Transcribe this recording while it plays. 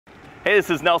Hey, this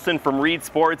is Nelson from Reed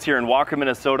Sports here in Walker,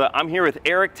 Minnesota. I'm here with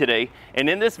Eric today, and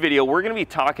in this video we're going to be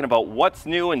talking about what's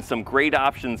new and some great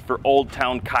options for Old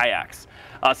Town Kayaks.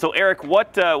 So Eric,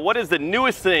 what is the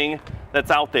newest thing that's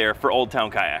out there for Old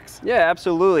Town Kayaks? Yeah,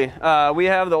 absolutely. We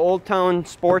have the Old Town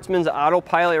Sportsman's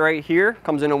Autopilot right here.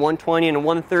 Comes in a 120 and a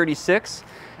 136.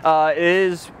 It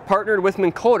is partnered with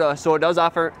Minn Kota, so it does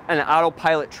offer an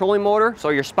autopilot trolling motor. So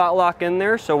your spot lock in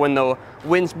there, so when the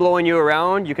wind's blowing you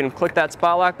around, you can click that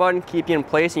spot lock button, keep you in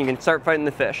place, and you can start fighting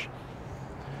the fish.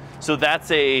 So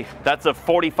that's a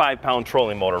 45-pound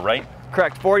trolling motor, right?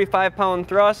 Correct, 45-pound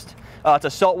thrust. It's a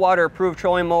saltwater approved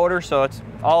trolling motor, so it's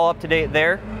all up to date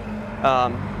there.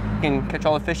 You can catch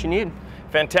all the fish you need.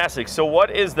 Fantastic. So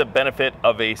what is the benefit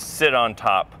of a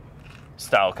sit-on-top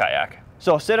style kayak?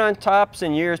 So sit-on-tops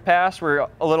in years past were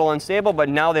a little unstable, but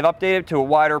now they've updated to a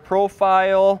wider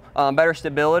profile, better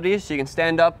stability, so you can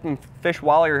stand up and fish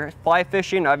while you're fly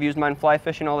fishing. I've used mine fly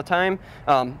fishing all the time.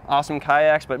 Awesome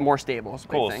kayaks, but more stable is a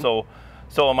big thing.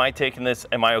 So am I taking this,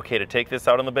 am I okay to take this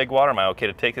out on the big water? Am I okay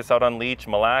to take this out on leech,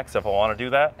 mille lacs, if I want to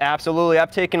do that? Absolutely.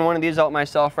 I've taken one of these out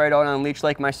myself, right out on leech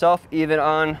lake myself, even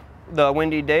on the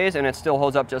windy days, and it still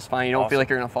holds up just fine. You don't feel like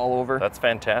you're going to fall over. That's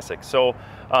fantastic. So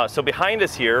behind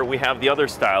us here, we have the other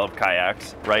style of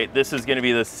kayaks, right? This is going to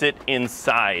be the sit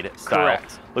inside style.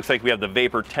 Correct. Looks like we have the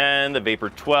Vapor 10, the Vapor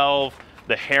 12,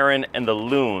 the Heron, and the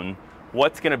Loon.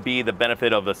 What's going to be the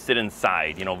benefit of the sit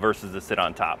inside, you know, versus the sit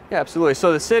on top? Yeah, absolutely.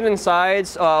 So the sit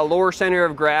inside's lower center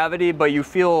of gravity, but you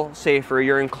feel safer.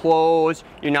 You're enclosed.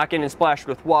 You're not getting splashed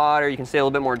with water. You can stay a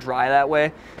little bit more dry that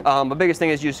way. The biggest thing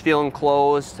is you just feel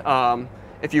enclosed.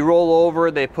 If you roll over,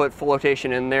 they put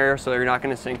flotation in there, so you're not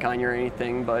going to sink on you or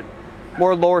anything, but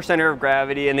more lower center of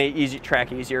gravity, and they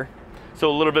track easier. So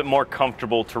a little bit more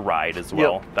comfortable to ride as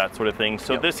well, Yep. that sort of thing.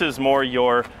 So this is more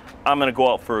your, I'm going to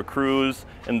go out for a cruise,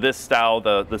 and this style,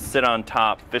 the sit on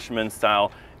top fisherman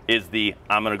style, is the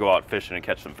I'm going to go out fishing and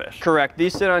catch some fish. Correct.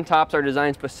 These sit on tops are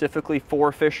designed specifically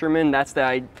for fishermen. That's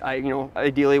the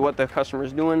ideally what the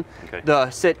customer's doing. Okay. The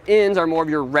sit ins are more of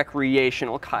your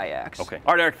recreational kayaks. Okay.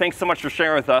 All right, Eric, thanks so much for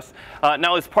sharing with us.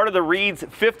 Now, as part of the Reed's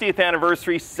 50th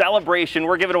anniversary celebration,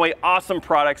 we're giving away awesome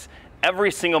products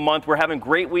every single month. We're having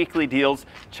great weekly deals.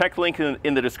 Check the link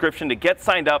in the description to get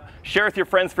signed up. Share with your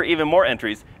friends for even more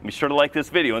entries. And be sure to like this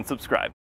video and subscribe.